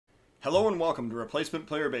Hello and welcome to Replacement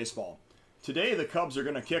Player Baseball. Today the Cubs are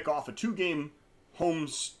going to kick off a two-game home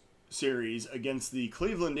series against the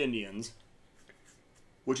Cleveland Indians,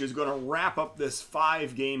 which is going to wrap up this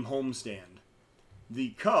five-game homestand. The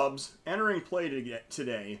Cubs entering play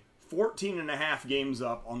today, 14.5 games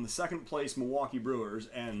up on the second place Milwaukee Brewers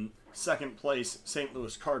and second place St.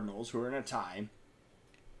 Louis Cardinals, who are in a tie,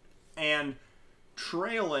 and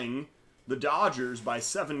trailing the Dodgers by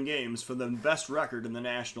 7 games for the best record in the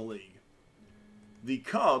National League. The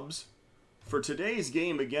Cubs, for today's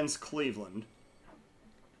game against Cleveland,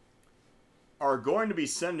 are going to be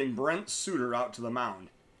sending Brent Suter out to the mound.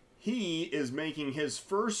 He is making his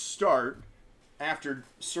first start after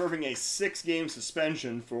serving a 6-game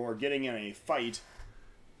suspension for getting in a fight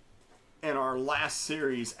in our last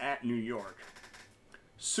series at New York.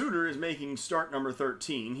 Suter is making start number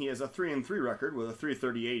 13. He has a 3-3 record with a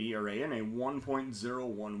 3.38 ERA and a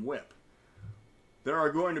 1.01 WHIP. There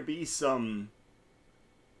are going to be some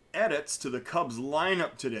edits to the Cubs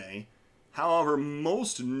lineup today. However,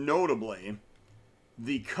 most notably,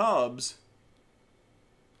 the Cubs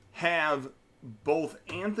have both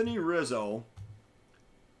Anthony Rizzo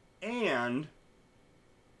and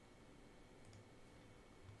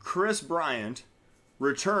Kris Bryant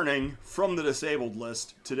returning from the disabled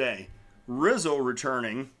list today. Rizzo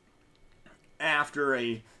returning after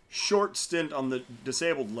a short stint on the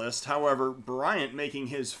disabled list. However, Bryant making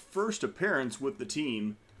his first appearance with the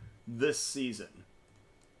team this season.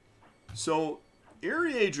 So,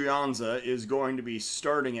 Ehire Adrianza is going to be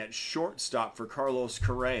starting at shortstop for Carlos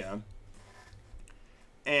Correa.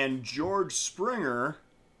 And George Springer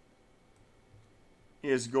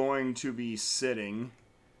is going to be sitting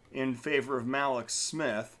in favor of Mallex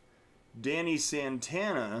Smith. Danny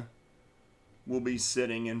Santana will be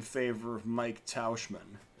sitting in favor of Mike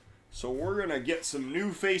Tauchman. So we're going to get some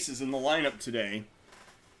new faces in the lineup today,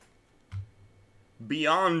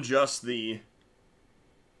 beyond just the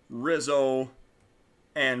Rizzo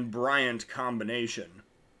and Bryant combination.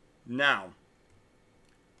 Now,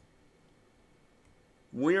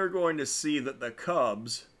 we are going to see that the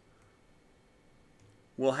Cubs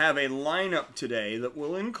will have a lineup today that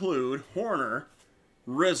will include Hoerner,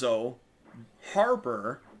 Rizzo,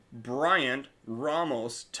 Harper, Bryant,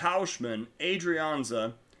 Ramos, Tauchman,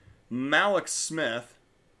 Adrianza, Mallex Smith,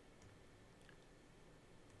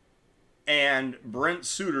 and Brent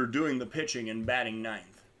Suter doing the pitching and batting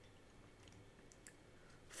ninth.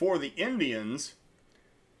 For the Indians,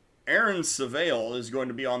 Aaron Civale is going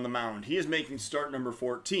to be on the mound. He is making start number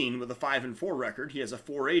 14 with a 5-4 record. He has a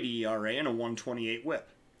 4.80 ERA and a 1.28 WHIP.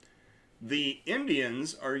 The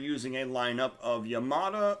Indians are using a lineup of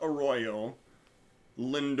Yamada Arroyo,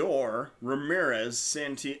 Lindor, Ramirez,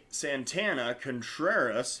 Santana,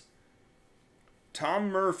 Contreras, Tom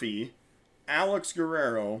Murphy, Alex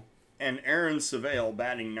Guerrero, and Aaron Civale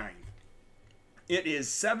batting ninth. It is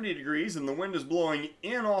 70 degrees and the wind is blowing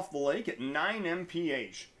in off the lake at 9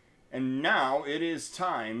 mph. And now it is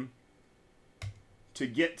time to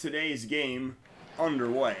get today's game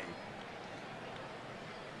underway.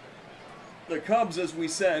 The Cubs, as we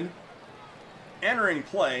said, entering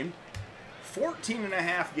play,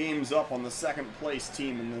 14.5 games up on the second place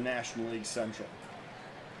team in the National League Central.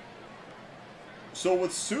 So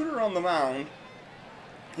with Suter on the mound,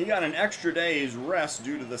 he got an extra day's rest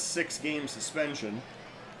due to the 6-game suspension,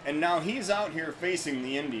 and now he's out here facing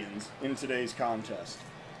the Indians in today's contest.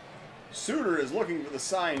 Suter is looking for the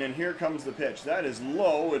sign, and here comes the pitch. That is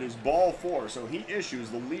low. It is ball 4, so he issues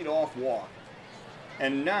the leadoff walk.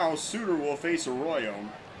 And now Suter will face Arroyo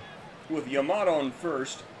with Yamato on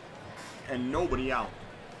first and nobody out.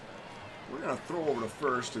 We're going to throw over to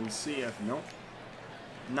first and see if, nope,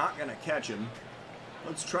 not going to catch him.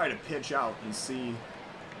 Let's try to pitch out and see.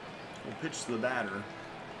 We'll pitch to the batter.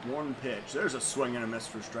 One pitch. There's a swing and a miss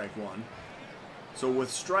for strike one. So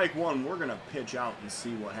with strike one, we're going to pitch out and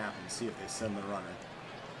see what happens. See if they send the runner.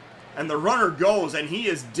 And the runner goes, and he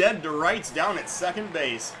is dead to rights down at second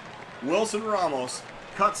base. Wilson Ramos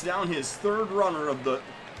cuts down his third runner of the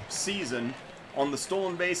season on the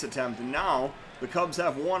stolen base attempt. And now the Cubs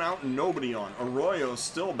have one out and nobody on. Arroyo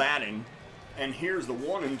still batting. And here's the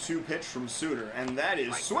 1-2 pitch from Suter. And that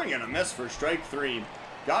is swing and a miss for strike 3.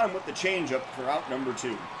 Got him with the changeup for out number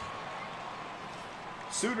 2.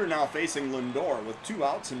 Suter now facing Lindor with 2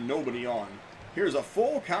 outs and nobody on. Here's a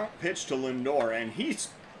full count pitch to Lindor, and he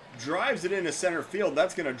drives it into center field.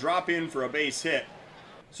 That's going to drop in for a base hit.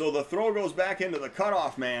 So the throw goes back into the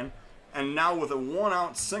cutoff man, and now with a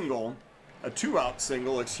 1-out single, a 2-out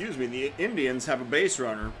single, the Indians have a base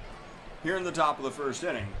runner here in the top of the first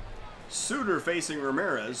inning. Suter facing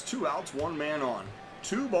Ramirez, 2 outs, 1 man on.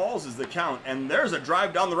 2 balls is the count, and there's a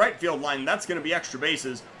drive down the right field line. That's going to be extra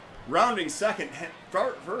bases. Rounding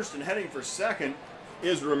first and heading for second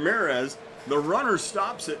is Ramirez. The runner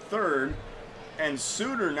stops at third, and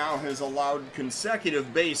Suter now has allowed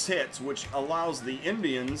consecutive base hits, which allows the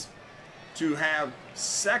Indians to have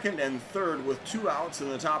second and third with 2 outs in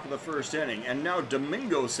the top of the first inning. And now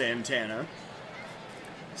Domingo Santana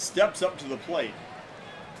steps up to the plate.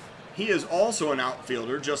 He is also an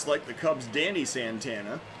outfielder, just like the Cubs' Danny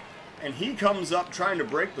Santana, and he comes up trying to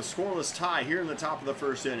break the scoreless tie here in the top of the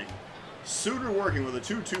first inning. Suter working with a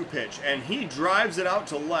 2-2 pitch, and he drives it out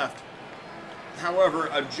to left. However,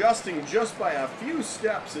 adjusting just by a few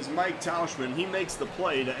steps is Mike Tauschman. He makes the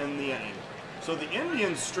play to end the inning. So the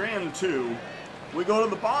Indians strand 2. We go to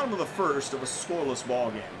the bottom of the first of a scoreless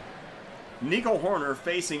ball game. Nico Hoerner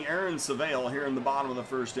facing Aaron Civale here in the bottom of the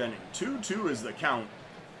first inning. 2-2 is the count.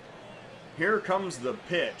 Here comes the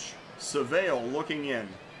pitch. Civale looking in.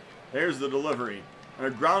 There's the delivery. And a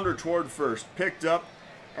grounder toward first. Picked up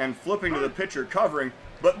and flipping to the pitcher, covering.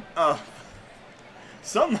 But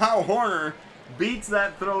somehow Hoerner beats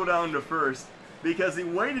that throw down to first because he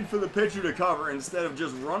waited for the pitcher to cover instead of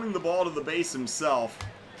just running the ball to the base himself.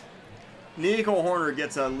 Nico Hoerner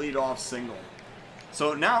gets a leadoff single.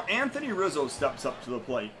 So now Anthony Rizzo steps up to the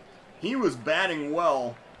plate. He was batting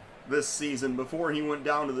well this season before he went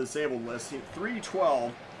down to the disabled list. He hit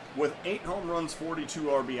 .312 with 8 home runs, 42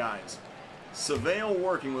 RBIs. Civale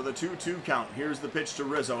working with a 2-2 count. Here's the pitch to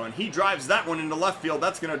Rizzo, and he drives that one into left field.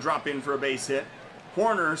 That's going to drop in for a base hit.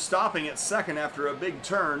 Hoerner stopping at second after a big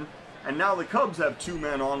turn, and now the Cubs have 2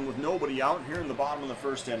 men on with nobody out here in the bottom of the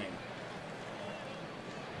first inning.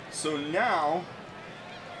 So now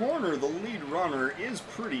Hoerner, the lead runner, is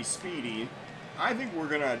pretty speedy. I think we're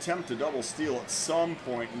going to attempt a double steal at some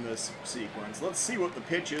point in this sequence. Let's see what the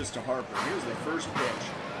pitch is to Harper. Here's the first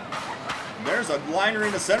pitch. There's a liner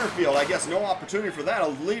into center field. I guess no opportunity for that.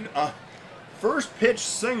 A first pitch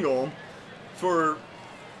single for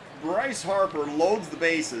Bryce Harper loads the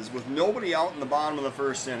bases with nobody out in the bottom of the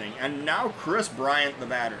first inning. And now Chris Bryant, the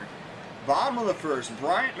batter. Bottom of the first,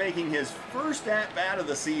 Bryant making his first at-bat of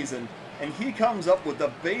the season, and he comes up with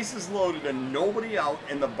the bases loaded and nobody out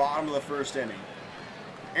in the bottom of the first inning.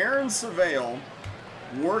 Aaron Civale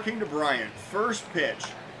working to Bryant. First pitch.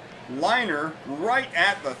 Liner right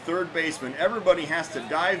at the third baseman. Everybody has to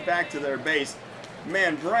dive back to their base.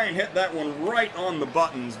 Man, Bryant hit that one right on the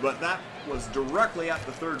buttons, but that was directly at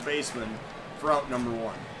the third baseman for out number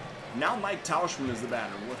 1. Now Mike Tauschman is the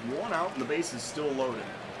batter with 1 out and the bases still loaded.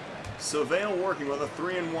 Civale working with a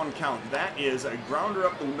 3-1 count. That is a grounder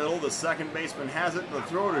up the middle. The second baseman has it. The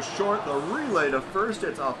throw to short. The relay to first.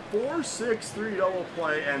 It's a 4-6-3 double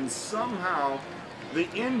play, and somehow the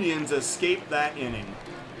Indians escape that inning.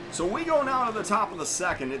 So we go now to the top of the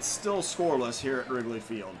second. It's still scoreless here at Wrigley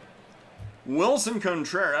Field. Wilson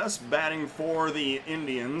Contreras batting for the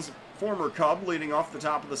Indians. Former Cub leading off the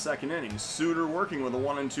top of the second inning. Suter working with a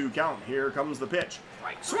 1-2 count. Here comes the pitch.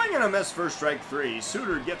 Swing and a miss for strike 3.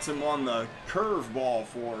 Suter gets him on the curveball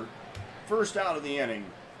for first out of the inning.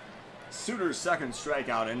 Suter's second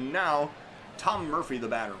strikeout, and now Tom Murphy the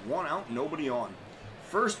batter. 1 out, nobody on.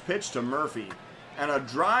 First pitch to Murphy. And a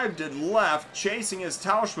drive to left, chasing his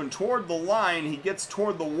Tauschman toward the line. He gets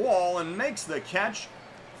toward the wall and makes the catch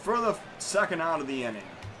for the second out of the inning.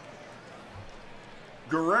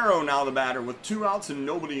 Guerrero now the batter with 2 outs and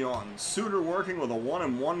nobody on. Suter working with a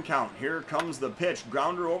 1-1 count. Here comes the pitch.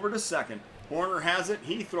 Grounder over to second. Hoerner has it.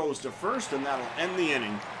 He throws to first, and that'll end the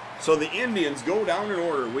inning. So the Indians go down in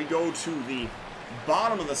order. We go to the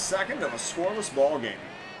bottom of the second of a scoreless ball game.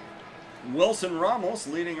 Wilson Ramos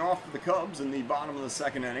leading off for the Cubs in the bottom of the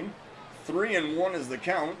second inning. 3-1 is the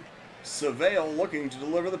count. Civale looking to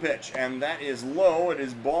deliver the pitch, and that is low. It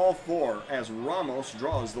is ball 4 as Ramos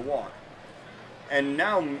draws the walk. And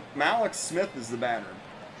now Mallex Smith is the batter.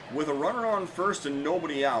 With a runner on first and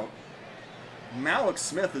nobody out, Mallex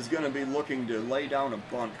Smith is going to be looking to lay down a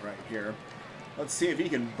bunt right here. Let's see if he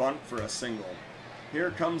can bunt for a single.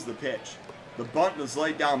 Here comes the pitch. The bunt is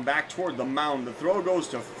laid down back toward the mound. The throw goes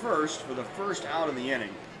to first for the first out of the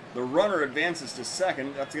inning. The runner advances to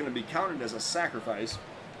second. That's going to be counted as a sacrifice.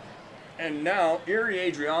 And now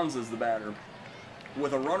Ehire Adrianza is the batter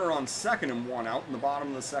with a runner on second and 1 out in the bottom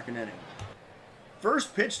of the second inning.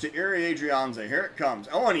 First pitch to Ehire Adrianza. Here it comes.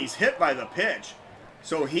 Oh, and he's hit by the pitch.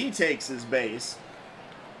 So he takes his base.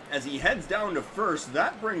 As he heads down to first,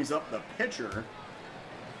 that brings up the pitcher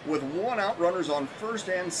with 1 out, runners on first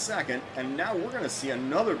and second. And now we're going to see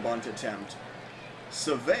another bunt attempt.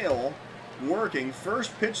 Civale working.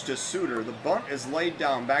 First pitch to Suter. The bunt is laid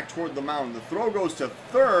down back toward the mound. The throw goes to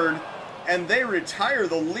third, and they retire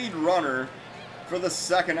the lead runner for the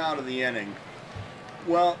second out of the inning.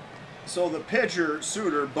 Well, so the pitcher,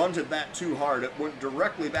 Suter, bunted that too hard. It went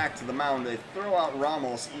directly back to the mound. They throw out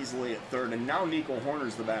Ramos easily at third, and now Nico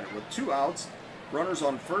Hoerner's the batter with 2 outs, runners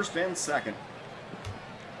on first and second.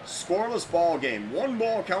 Scoreless ball game. 1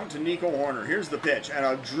 ball count to Nico Hoerner. Here's the pitch, and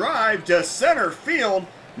a drive to center field.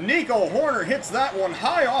 Nico Hoerner hits that one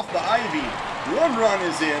high off the ivy. 1 run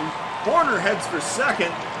is in. Hoerner heads for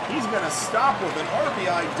second. He's going to stop with an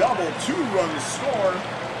RBI double, 2 runs score,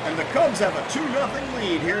 and the Cubs have a 2-0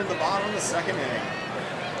 lead here in the bottom of the second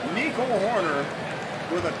inning. Nico Hoerner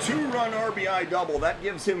with a 2-run RBI double. That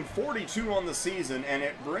gives him 42 on the season, and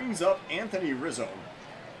it brings up Anthony Rizzo.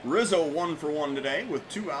 Rizzo 1 for 1 today with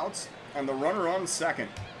 2 outs and the runner on second.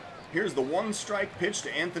 Here's the 1-strike pitch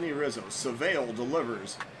to Anthony Rizzo. Savale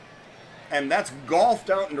delivers. And that's golfed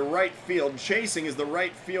out into right field. Chasing is the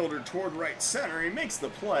right fielder toward right center. He makes the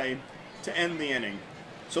play to end the inning.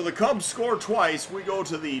 So the Cubs score twice. We go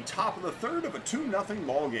to the top of the third of a 2-0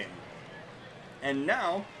 ball game. And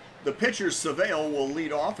now the pitcher Savale will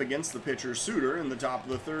lead off against the pitcher Suter in the top of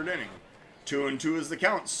the third inning. 2-2 is the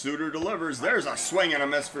count. Suter delivers. There's a swing and a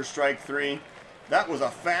miss for strike 3. That was a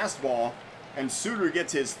fastball, and Suter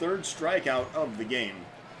gets his 3rd strikeout of the game.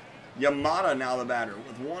 Yamada now the batter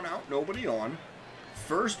with 1 out, nobody on.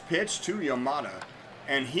 First pitch to Yamada,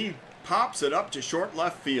 and he pops it up to short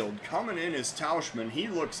left field. Coming in is Tauschman. He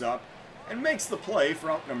looks up and makes the play for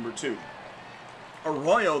out number 2.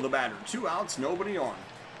 Arroyo the batter, 2 outs, nobody on.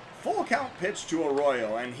 Full count pitch to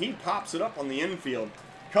Arroyo, and he pops it up on the infield.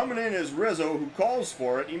 Coming in is Rizzo, who calls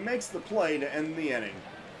for it. He makes the play to end the inning.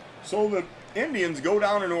 So the Indians go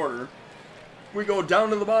down in order. We go down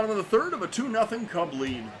to the bottom of the third of a 2-0 Cub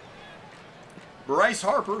lead. Bryce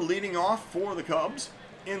Harper leading off for the Cubs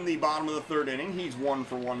in the bottom of the third inning. He's 1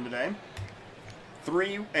 for 1 today.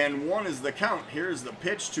 3-1 is the count. Here's the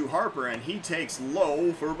pitch to Harper, and he takes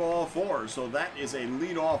low for ball 4. So that is a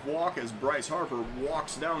leadoff walk as Bryce Harper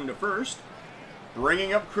walks down to first,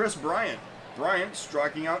 bringing up Chris Bryant. Bryant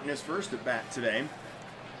striking out in his first at bat today.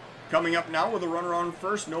 Coming up now with a runner on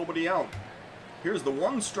first, nobody out. Here's the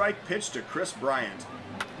 1-strike pitch to Chris Bryant,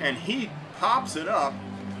 and he pops it up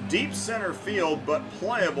deep center field, but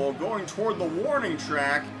playable, going toward the warning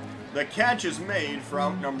track. The catch is made for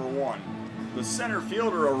out number 1. The center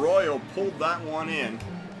fielder Arroyo pulled that one in,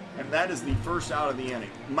 and that is the first out of the inning.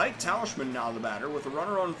 Mike Tauschman now the batter with a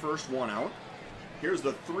runner on first, 1 out. Here's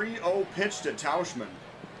the 3-0 pitch to Tauschman,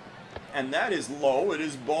 and that is low. It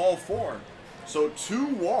is ball 4. So 2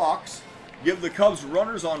 walks give the Cubs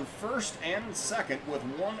runners on first and second with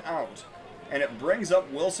 1 out, and it brings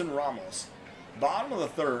up Wilson Ramos. Bottom of the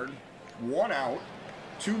third, 1 out,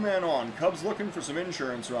 2 men on. Cubs looking for some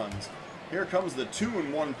insurance runs. Here comes the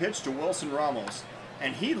 2-1 pitch to Wilson Ramos,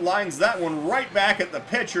 and he lines that one right back at the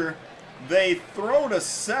pitcher. They throw to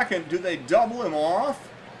second. Do they double him off?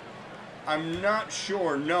 I'm not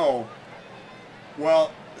sure. No.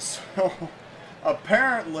 Well, so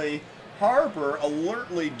apparently Harper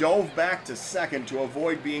alertly dove back to second to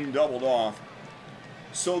avoid being doubled off.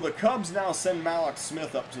 So the Cubs now send Mallex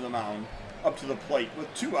Smith up to the mound, up to the plate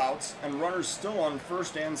with 2 outs and runners still on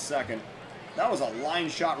first and second. That was a line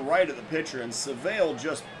shot right at the pitcher, and Savale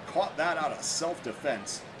just caught that out of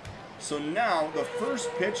self-defense. So now the first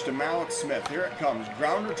pitch to Mallex Smith. Here it comes.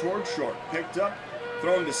 Grounder toward short. Picked up,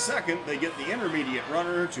 thrown to second. They get the intermediate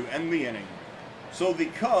runner to end the inning. So the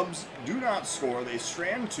Cubs do not score. They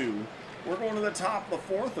strand 2. We're going to the top of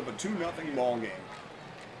the 4th of a 2-0 ball game.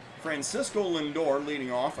 Francisco Lindor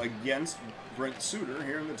leading off against Brent Suter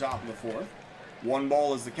here in the top of the 4th. 1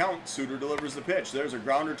 ball is the count. Suter delivers the pitch. There's a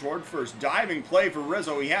grounder toward first. Diving play for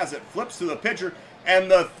Rizzo. He has it. Flips to the pitcher.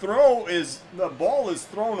 And the ball is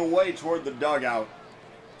thrown away toward the dugout.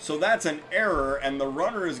 So that's an error, and the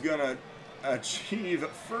runner is going to achieve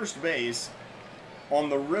first base on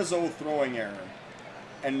the Rizzo throwing error.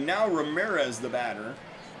 And now Ramirez, the batter,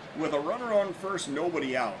 with a runner on first,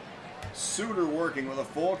 nobody out. Suter working with a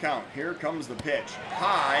full count. Here comes the pitch.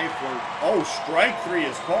 High for, strike 3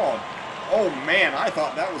 is called. Oh man, I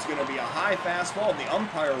thought that was going to be a high fastball. The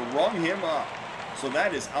umpire rung him up. So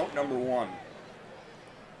that is out number 1.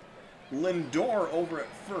 Lindor over at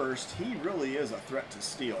first. He really is a threat to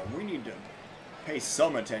steal. We need to pay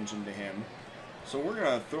some attention to him. So we're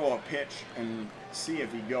going to throw a pitch and see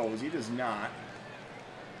if he goes. He does not.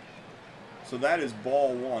 So that is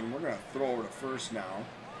ball 1. We're going to throw over to first now.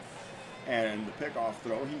 And the pickoff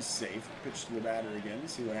throw, he's safe. Pitch to the batter again,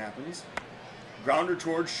 see what happens. Grounder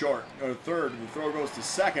towards short, or third. The throw goes to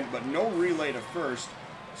second, but no relay to first.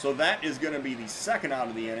 So that is going to be the second out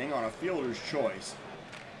of the inning on a fielder's choice.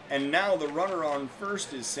 And now the runner on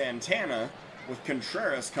first is Santana, with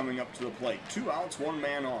Contreras coming up to the plate. 2 outs, 1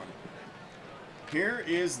 man on. Here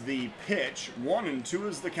is the pitch. 1-2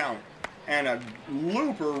 is the count. And a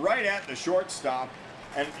looper right at the shortstop.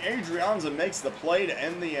 And Adrianza makes the play to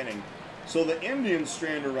end the inning. So the Indians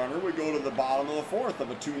strand a runner. We go to the bottom of the 4th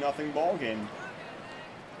of a 2-0 ball game.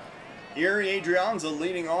 Ehire Adrianza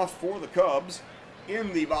leading off for the Cubs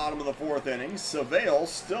in the bottom of the 4th inning. Savale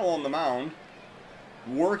still on the mound,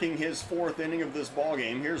 working his 4th inning of this ball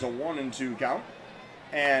game. Here's a 1-2 count.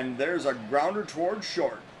 And there's a grounder towards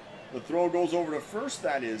short. The throw goes over to first.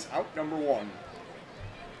 That is out number 1.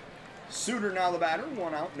 Suter now the batter.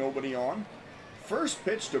 1 out, nobody on. First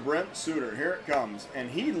pitch to Brent Suter. Here it comes.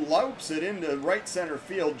 And he loups it into right center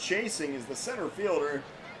field. Chasing is the center fielder,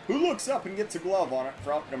 who looks up and gets a glove on it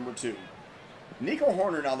for out number 2. Nico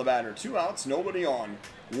Hoerner now the batter. 2 outs, nobody on.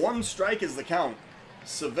 1 strike is the count.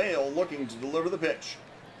 Savale looking to deliver the pitch.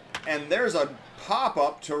 And there's a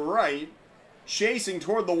pop-up to right. Chasing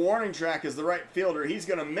toward the warning track is the right fielder. He's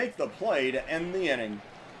going to make the play to end the inning.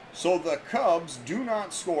 So the Cubs do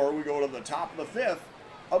not score. We go to the top of the 5th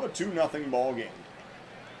of a 2-0 ball game.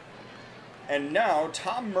 And now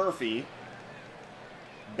Tom Murphy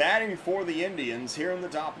batting for the Indians here in the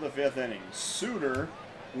top of the 5th inning. Suter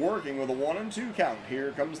working with a 1-2 count.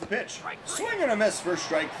 Here comes the pitch. Swing and a miss for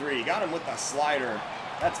strike 3. Got him with the slider.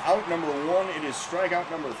 That's out number 1. It is strikeout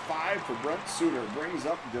number 5 for Brent Suter. Brings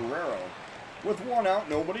up Guerrero. With 1 out,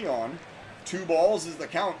 nobody on. 2 balls is the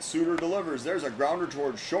count. Suter delivers. There's a grounder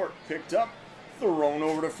towards short. Picked up. Thrown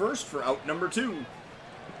over to first for out number 2.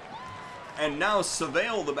 And now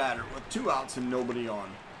Savale the batter with 2 outs and nobody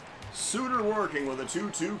on. Suter working with a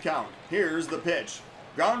 2-2 count. Here's the pitch.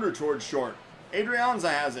 Grounder towards short. Adrianza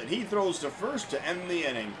has it. He throws to first to end the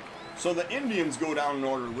inning. So the Indians go down in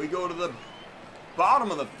order. We go to the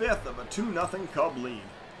bottom of the 5th of a 2-0 Cub lead.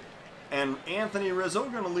 And Anthony Rizzo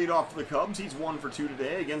going to lead off for the Cubs. He's 1 for 2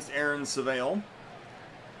 today against Aaron Savale.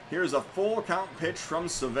 Here's a full count pitch from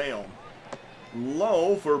Savale.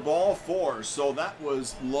 Low for ball 4. So that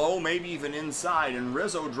was low, maybe even inside. And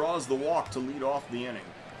Rizzo draws the walk to lead off the inning.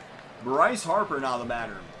 Bryce Harper now the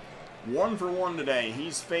batter. 1 for 1 today.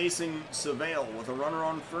 He's facing Savale with a runner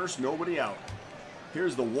on first, nobody out.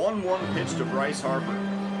 Here's the 1-1 pitch to Bryce Harper.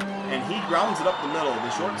 And he grounds it up the middle. The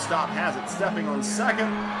shortstop has it, stepping on second.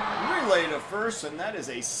 Relay to first, and that is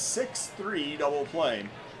a 6-3 double play.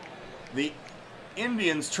 The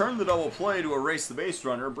Indians turn the double play to erase the base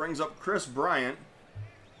runner. Brings up Chris Bryant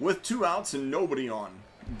with 2 outs and nobody on.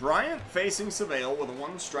 Bryant facing Savale with a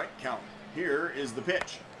 1-strike count. Here is the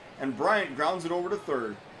pitch. And Bryant grounds it over to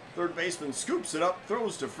third. Third baseman scoops it up,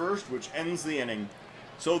 throws to first, which ends the inning.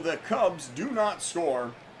 So the Cubs do not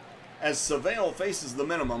score. As Savale faces the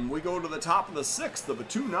minimum, we go to the top of the 6th of a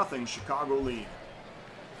 2-0 Chicago lead.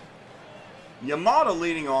 Yamada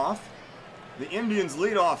leading off. The Indians'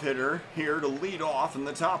 leadoff hitter here to lead off in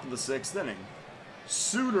the top of the 6th inning.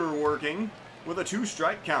 Suter working with a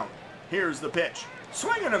 2-strike count. Here's the pitch.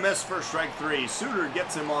 Swing and a miss for strike 3. Suter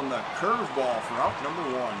gets him on the curveball for out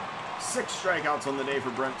number 1. 6 strikeouts on the day for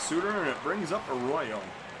Brent Suter, and it brings up Arroyo.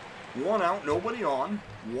 1 out, nobody on.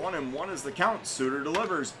 1-1 is the count. Suter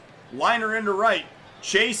delivers. Liner into right.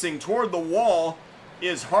 Chasing toward the wall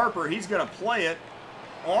is Harper. He's going to play it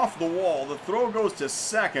off the wall. The throw goes to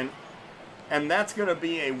second, and that's going to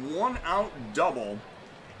be a 1-out double.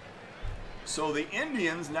 So the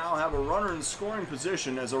Indians now have a runner in scoring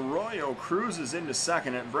position as Arroyo cruises into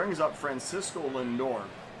second. It brings up Francisco Lindor.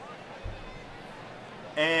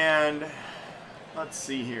 And let's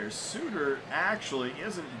see here. Suter actually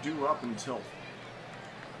isn't due up until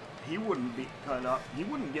he wouldn't be cut up. He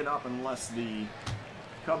wouldn't get up unless the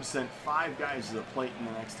Cubs sent 5 guys to the plate in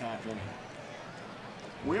the next half inning.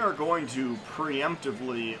 We are going to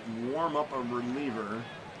preemptively warm up a reliever,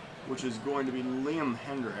 which is going to be Liam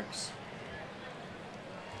Hendriks.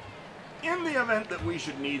 In the event that we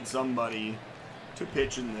should need somebody to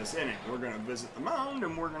pitch in this inning, we're going to visit the mound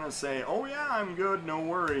and we're going to say, oh yeah, I'm good, no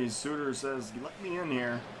worries. Suter says, let me in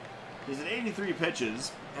here. He's at 83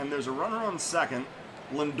 pitches, and there's a runner on second.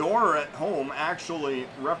 Lindor at home actually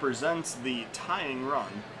represents the tying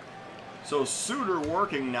run. So Suter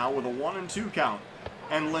working now with a 1-2 count.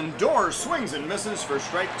 And Lindor swings and misses for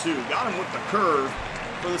strike 2. Got him with the curve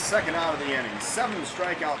for the 2nd out of the inning. 7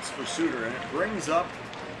 strikeouts for Suter, and it brings up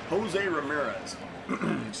Jose Ramirez.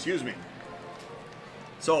 Excuse me.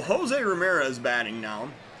 So Jose Ramirez batting now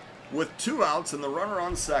with 2 outs and the runner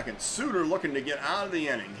on second. Suter looking to get out of the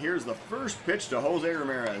inning. Here's the first pitch to Jose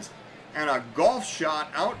Ramirez. And a golf shot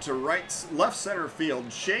out to left center field.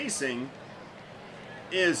 Chasing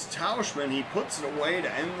is Tauschman. He puts it away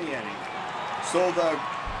to end the inning. So the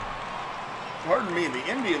Pardon me, the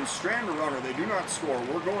Indians strand a runner. They do not score.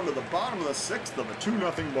 We're going to the bottom of the 6th of a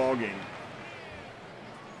 2-0 ball game.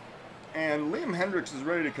 And Liam Hendriks is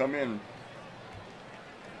ready to come in.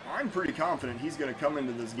 I'm pretty confident he's going to come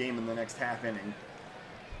into this game in the next half inning.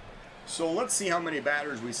 So let's see how many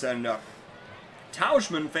batters we send up.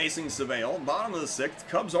 Tauchman facing Savale, bottom of the 6th.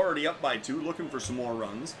 Cubs already up by 2, looking for some more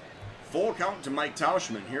runs. Full count to Mike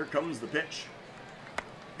Tauchman. Here comes the pitch.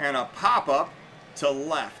 And a pop-up to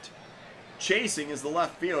left. Chasing is the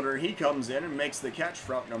left fielder. He comes in and makes the catch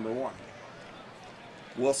for out number 1.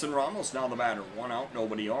 Wilson Ramos now the batter. 1 out,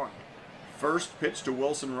 nobody on. First pitch to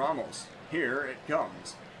Wilson Ramos. Here it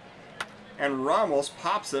comes. And Ramos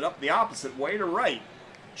pops it up the opposite way to right.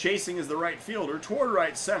 Chasing is the right fielder toward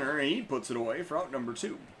right center, and he puts it away for out number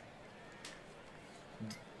 2.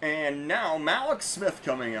 And now Mallex Smith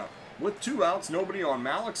coming up. With 2 outs, nobody on.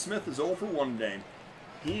 Mallex Smith is 0 for 1 today.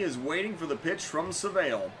 He is waiting for the pitch from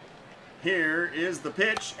Savale. Here is the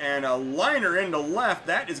pitch, and a liner into left.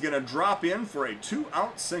 That is going to drop in for a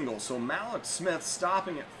 2-out single. So Mallex Smith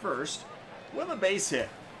stopping at first with a base hit.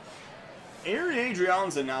 Ehire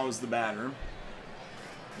Adrianza now is the batter,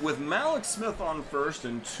 with Mallex Smith on first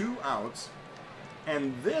and 2 outs.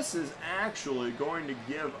 And this is actually going to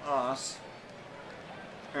give us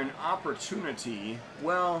an opportunity.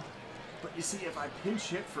 Well, but you see, if I pinch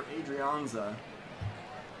hit for Adrianza,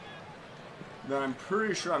 then I'm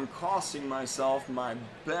pretty sure I'm costing myself my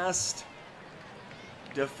best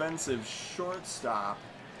defensive shortstop.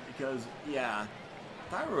 Because, yeah,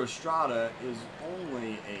 Thairo Estrada is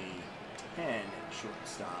only a 10 at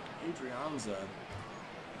shortstop. Adrianza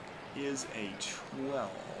is a 12.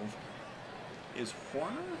 Is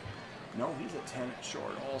Horner? No, he's a 10 at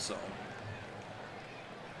short also.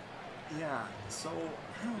 Yeah, so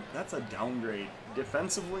that's a downgrade.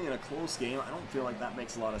 Defensively in a close game, I don't feel like that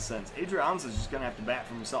makes a lot of sense. Adrianza is just going to have to bat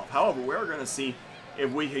for himself. However, we're going to see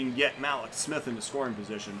if we can get Mallex Smith into scoring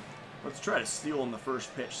position. Let's try to steal in the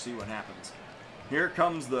first pitch, see what happens. Here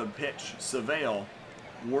comes the pitch. Savale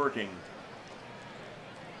working.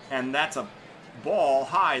 And that's a ball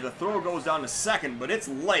high. The throw goes down to second, but it's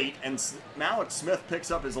late, and Mallex Smith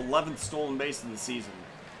picks up his 11th stolen base of the season.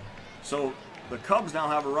 So the Cubs now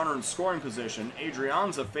have a runner in scoring position.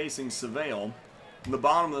 Adrianza facing Savale in the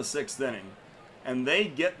bottom of the 6th inning. And they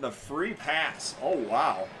get the free pass. Oh,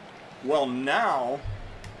 wow. Well, now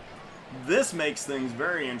this makes things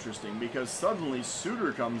very interesting because suddenly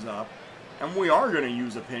Suter comes up, and we are going to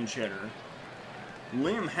use a pinch hitter.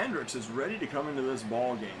 Liam Hendriks is ready to come into this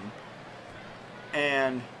ball game.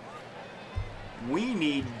 And we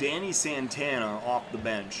need Danny Santana off the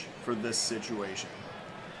bench for this situation.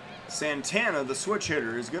 Santana, the switch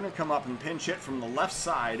hitter, is going to come up and pinch hit from the left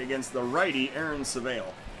side against the righty Aaron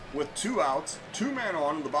Savale. With 2 outs, 2 men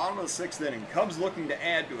on in the bottom of the 6th inning. Cubs looking to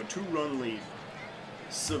add to a 2-run lead.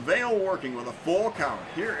 Savale working with a full count.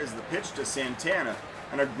 Here is the pitch to Santana.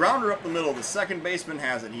 And a grounder up the middle. The second baseman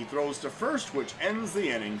has it. He throws to first, which ends the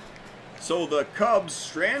inning. So the Cubs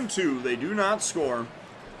strand 2. They do not score.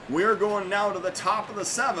 We're going now to the top of the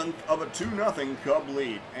 7th of a 2-0 Cub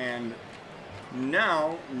lead. And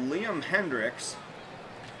now Liam Hendriks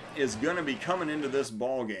is going to be coming into this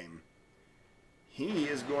ball game. He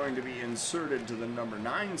is going to be inserted to the number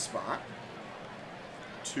 9 spot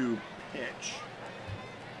to pitch.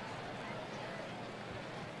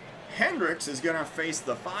 Hendriks is going to face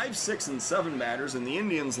the 5, 6, and 7 batters in the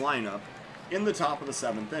Indians lineup in the top of the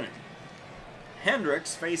 7th inning.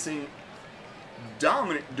 Hendriks facing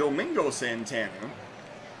Domingo Santana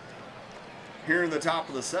here in the top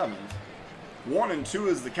of the 7th. 1 and 2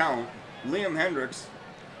 is the count. Liam Hendriks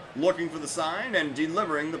looking for the sign and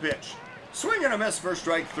delivering the pitch. Swing and a miss for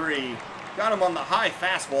strike 3. Got him on the high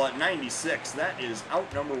fastball at 96. That is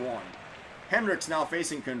out number 1. Hendriks now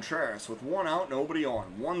facing Contreras with 1 out, nobody on.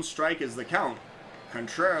 1 strike is the count.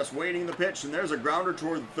 Contreras waiting the pitch, and there's a grounder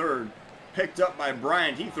toward third. Picked up by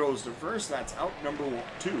Bryant. He throws to first. That's out number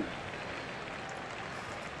 2.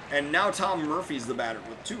 And now Tom Murphy's the batter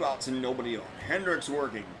with 2 outs and nobody on. Hendriks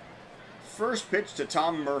working. First pitch to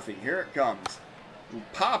Tom Murphy. Here it comes.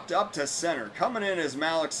 Popped up to center. Coming in is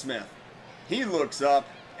Mallex Smith. He looks up,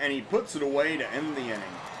 and he puts it away to end the inning.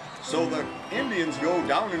 So the Indians go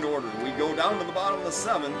down in order. We go down to the bottom of the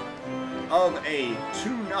 7th of a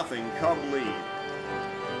 2-0 Cub lead.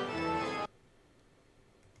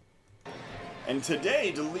 And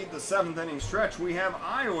today, to lead the 7th inning stretch, we have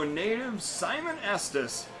Iowa native Simon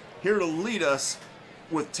Estes here to lead us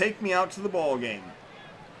with Take Me Out to the Ball Game.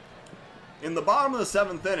 In the bottom of the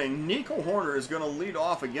 7th inning, Nico Horner is going to lead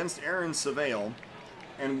off against Aaron Savale,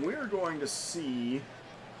 and we're going to see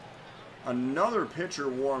another pitcher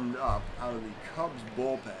warmed up out of the Cubs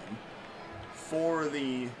bullpen. for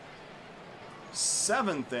the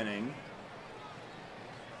 7th inning.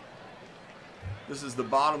 This is the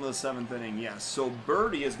bottom of the 7th inning, yes. So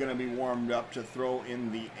Birdie is going to be warmed up to throw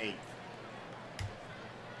in the 8th.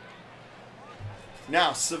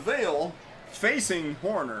 Now, Savale facing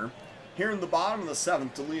Horner here in the bottom of the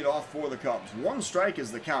 7th to lead off for the Cubs. 1 strike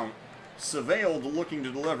is the count. Savale looking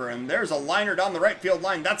to deliver, and there's a liner down the right field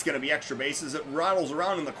line. That's going to be extra bases. It rattles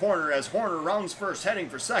around in the corner as Horner rounds first, heading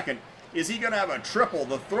for second. Is he going to have a triple?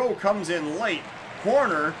 The throw comes in late.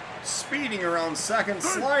 Horner speeding around second,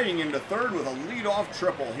 sliding into third with a leadoff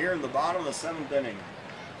triple here in the bottom of the 7th inning.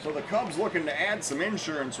 So the Cubs looking to add some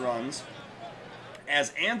insurance runs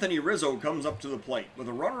as Anthony Rizzo comes up to the plate. With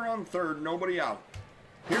a runner on third, nobody out.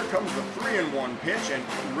 Here comes the 3-1 pitch,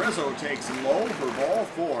 and Rizzo takes low for ball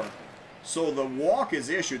 4. So the walk is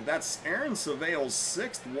issued. That's Aaron Savale's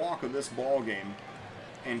 6th walk of this ball game.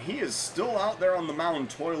 And he is still out there on the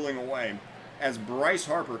mound toiling away as Bryce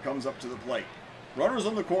Harper comes up to the plate. Runners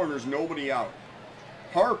on the corners, nobody out.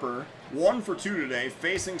 Harper, 1 for 2 today,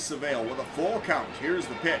 facing Savale with a full count. Here's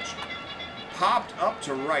the pitch. Popped up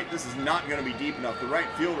to right. This is not going to be deep enough. The right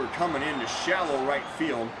fielder coming in to shallow right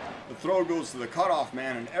field. The throw goes to the cutoff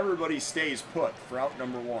man, and everybody stays put for out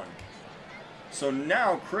number 1. So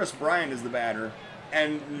now Chris Bryant is the batter,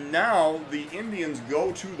 and now the Indians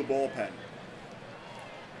go to the bullpen.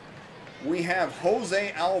 We have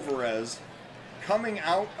Jose Alvarez coming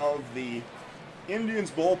out of the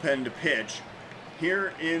Indians bullpen to pitch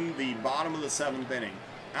here in the bottom of the 7th inning.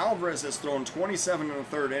 Alvarez has thrown 27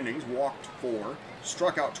 1/3 innings, walked 4,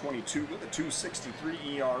 struck out 22 with a 2.63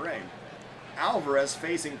 ERA. Alvarez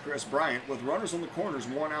facing Chris Bryant with runners on the corners,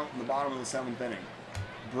 1 out in the bottom of the 7th inning.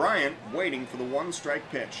 Bryant waiting for the 1-strike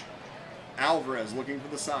pitch. Alvarez looking for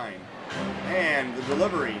the sign. And the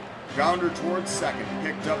delivery. Grounder towards second.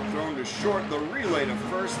 Picked up, thrown to short. The relay to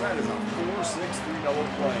first. That is a 4-6-3 double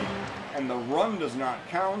play. And the run does not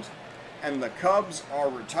count. And the Cubs are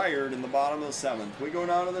retired in the bottom of the 7th. We go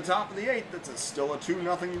down to the top of the 8th. It's still a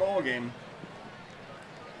 2-0 ball game.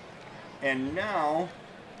 And now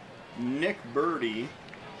Nick Birdie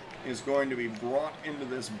is going to be brought into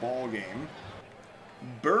this ball game.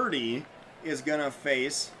 Birdie is going to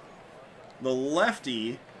face the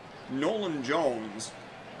lefty Nolan Jones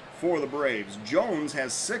for the Braves. Jones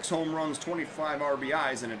has 6 home runs, 25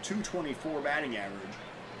 RBIs, and a .224 batting average.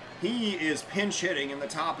 He is pinch hitting in the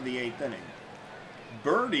top of the 8th inning.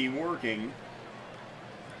 Birdie working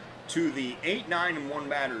to the 8, 9, and 1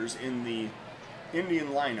 batters in the Indian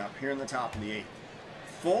lineup here in the top of the 8th.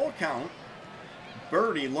 Full count.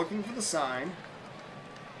 Birdie looking for the sign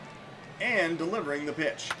and delivering the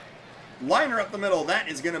pitch. Liner up the middle. That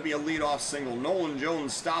is going to be a leadoff single. Nolan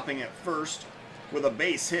Jones stopping at first with a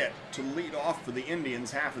base hit to lead off for the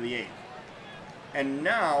Indians half of the 8th. And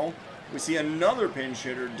now we see another pinch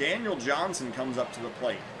hitter. Daniel Johnson comes up to the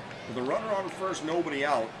plate. With a runner on first, nobody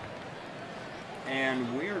out.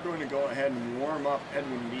 And we are going to go ahead and warm up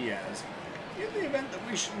Edwin Diaz in the event that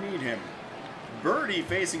we should need him. Birdie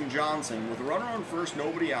facing Johnson with a runner on first,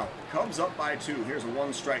 nobody out. Cubs up by 2. Here's a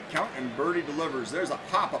 1-strike count, and Birdie delivers. There's a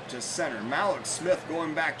pop-up to center. Malik Smith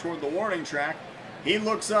going back toward the warning track. He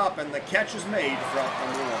looks up, and the catch is made for out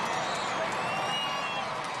number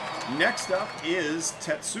 1. Next up is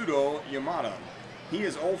Tetsudo Yamada. He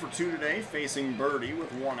is 0 for 2 today, facing Birdie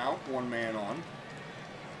with 1 out, 1 man on.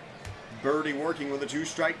 Birdie working with a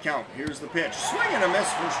 2-strike count. Here's the pitch. Swing and a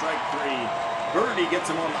miss for strike 3. Birdie gets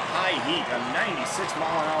him on the high heat, a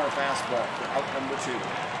 96-mile-an-hour fastball for out number 2.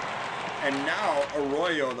 And now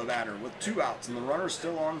Arroyo, the batter, with 2 outs, and the runner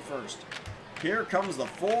still on first. Here comes the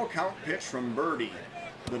full count pitch from Birdie.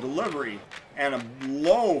 The delivery, and a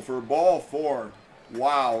low for ball 4.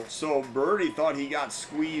 Wow, so Birdie thought he got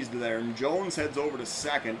squeezed there, and Jones heads over to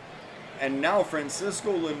second. And now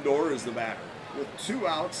Francisco Lindor is the batter, with 2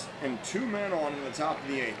 outs and 2 men on in the top of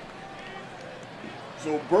the 8th.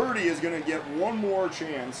 So Birdie is going to get one more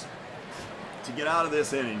chance to get out of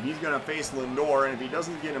this inning. He's going to face Lindor, and if he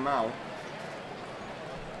doesn't get him out,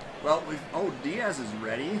 well, Diaz is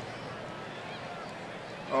ready.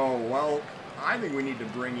 Oh, well, I think we need to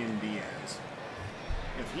bring in Diaz.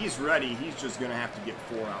 If he's ready, he's just going to have to get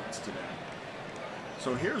 4 outs today.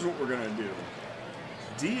 So here's what we're going to do.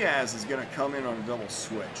 Diaz is going to come in on a double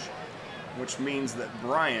switch, which means that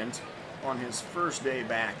Bryant, on his first day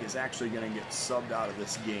back, is actually going to get subbed out of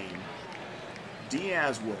this game.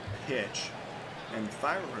 Diaz will pitch, and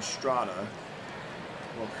Thairo Estrada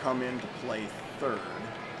will come in to play third.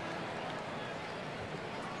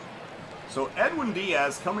 So Edwin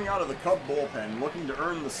Diaz coming out of the Cub bullpen looking to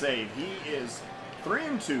earn the save. He is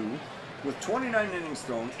 3-2 with 29 innings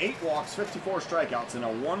thrown, 8 walks, 54 strikeouts, and a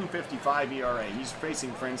 1.55 ERA. He's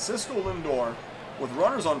facing Francisco Lindor with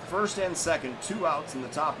runners on first and second, 2 outs in the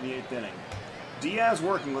top of the 8th inning. Diaz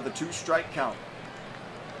working with a 2-strike count.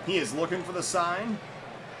 He is looking for the sign.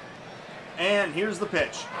 And here's the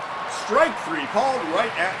pitch. Strike 3 called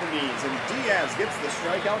right at the knees, and Diaz gets the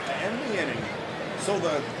strikeout to end the inning. So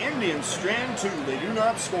the Indians strand 2. They do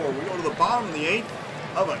not score. We go to the bottom of the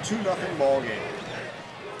 8th of a 2-0 ball game.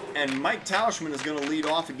 And Mike Tauchman is going to lead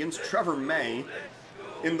off against Trevor May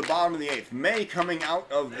in the bottom of the 8th. May coming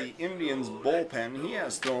out of the Indians bullpen. He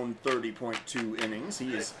has thrown 30.2 innings.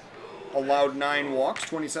 He has allowed 9 walks,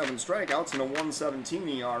 27 strikeouts, and a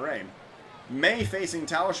 1.17 ERA. May facing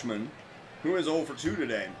Tauchman, who is 0 for 2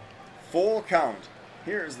 today. Full count.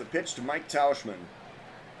 Here's the pitch to Mike Tauchman.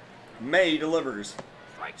 May delivers.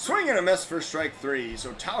 Swing and a miss for strike 3.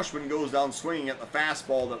 So Tauchman goes down swinging at the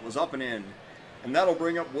fastball that was up and in. And that'll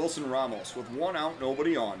bring up Wilson Ramos with 1 out,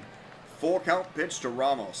 nobody on. Full count pitch to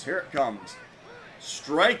Ramos. Here it comes.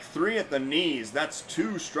 Strike 3 at the knees. That's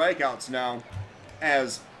 2 strikeouts now,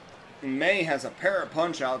 as May has a pair of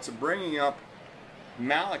punch outs, bringing up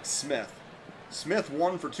Mallex Smith. Smith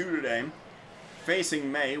 1 for 2 today,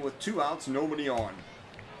 facing May with 2 outs, nobody on.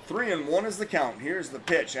 3-1 is the count. Here's the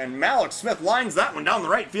pitch, and Mallex Smith lines that one down the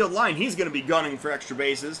right field line. He's going to be gunning for extra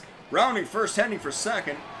bases. Rounding first, heading for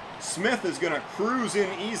second. Smith is going to cruise in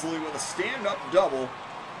easily with a stand-up double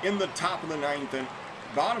in the top of the 9th and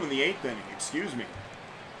bottom of the 8th inning, excuse me.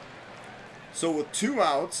 So with 2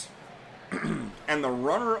 outs and the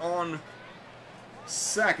runner on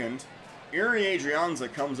second, Ehire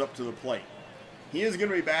Adrianza comes up to the plate. He is going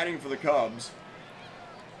to be batting for the Cubs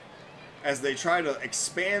as they try to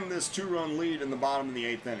expand this 2-run lead in the bottom of the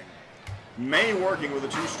 8th inning. May working with a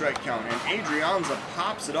 2-strike count, and Adrianza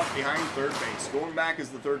pops it up behind third base. Going back as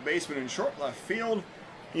the third baseman in short left field,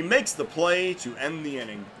 he makes the play to end the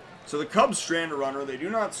inning. So the Cubs strand a runner. They do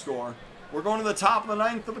not score. We're going to the top of the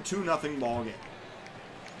 9th of a 2-0 ball game.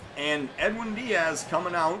 And Edwin Diaz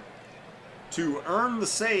coming out to earn the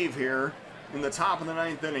save here in the top of the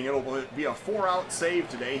 9th inning. It'll be a 4-out save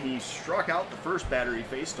today. He struck out the first batter he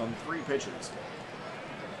faced on 3 pitches.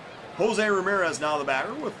 Jose Ramirez now the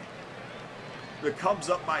batter with the Cubs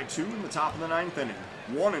up by 2 in the top of the 9th inning.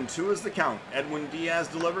 1-2 is the count. Edwin Diaz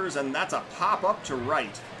delivers, and that's a pop up to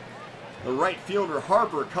right. The right fielder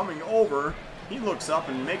Harper coming over. He looks up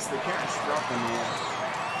and makes the catch for up in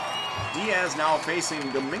the air. Diaz now facing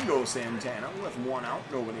Domingo Santana with 1 out,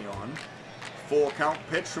 nobody on. Full count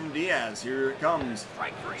pitch from Diaz. Here it comes.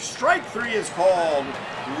 Strike 3 is called.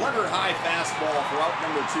 Letter high fastball for out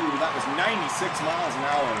number 2. That was 96 miles an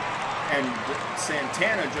hour. And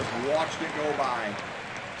Santana just watched it go by.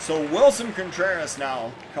 So Wilson Contreras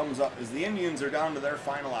now comes up as the Indians are down to their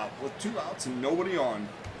final out with 2 outs and nobody on.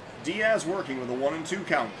 Diaz working with a 1-2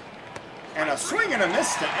 count. And a swing and a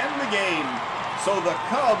miss to end the game. So the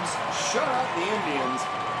Cubs shut out the Indians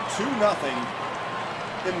 2-0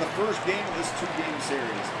 in the first game of this 2-game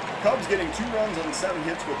series. Cubs getting 2 runs on 7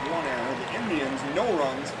 hits with 1 error. The Indians, no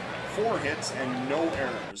runs, 4 hits, and no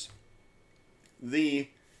errors. The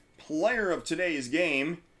player of today's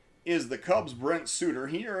game is the Cubs' Brent Suter.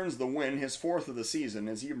 He earns the win, his 4th of the season,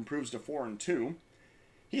 as he improves to 4-2.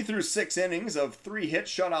 He threw 6 innings of 3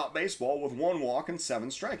 hits shutout baseball with 1 walk and 7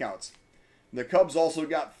 strikeouts. The Cubs also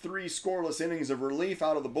got 3 scoreless innings of relief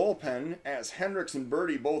out of the bullpen, as Hendricks and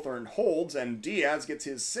Birdie both earned holds, and Diaz gets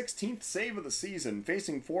his 16th save of the season,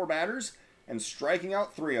 facing 4 batters and striking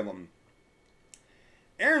out 3 of them.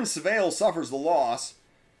 Aaron Savale suffers the loss.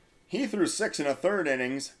 He threw 6 1/3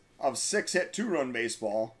 innings of 6-hit 2-run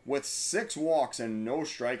baseball with 6 walks and no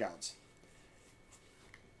strikeouts.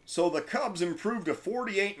 So the Cubs improved to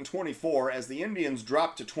 48-24 as the Indians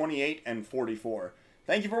dropped to 28-44.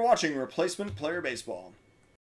 Thank you for watching Replacement Player Baseball.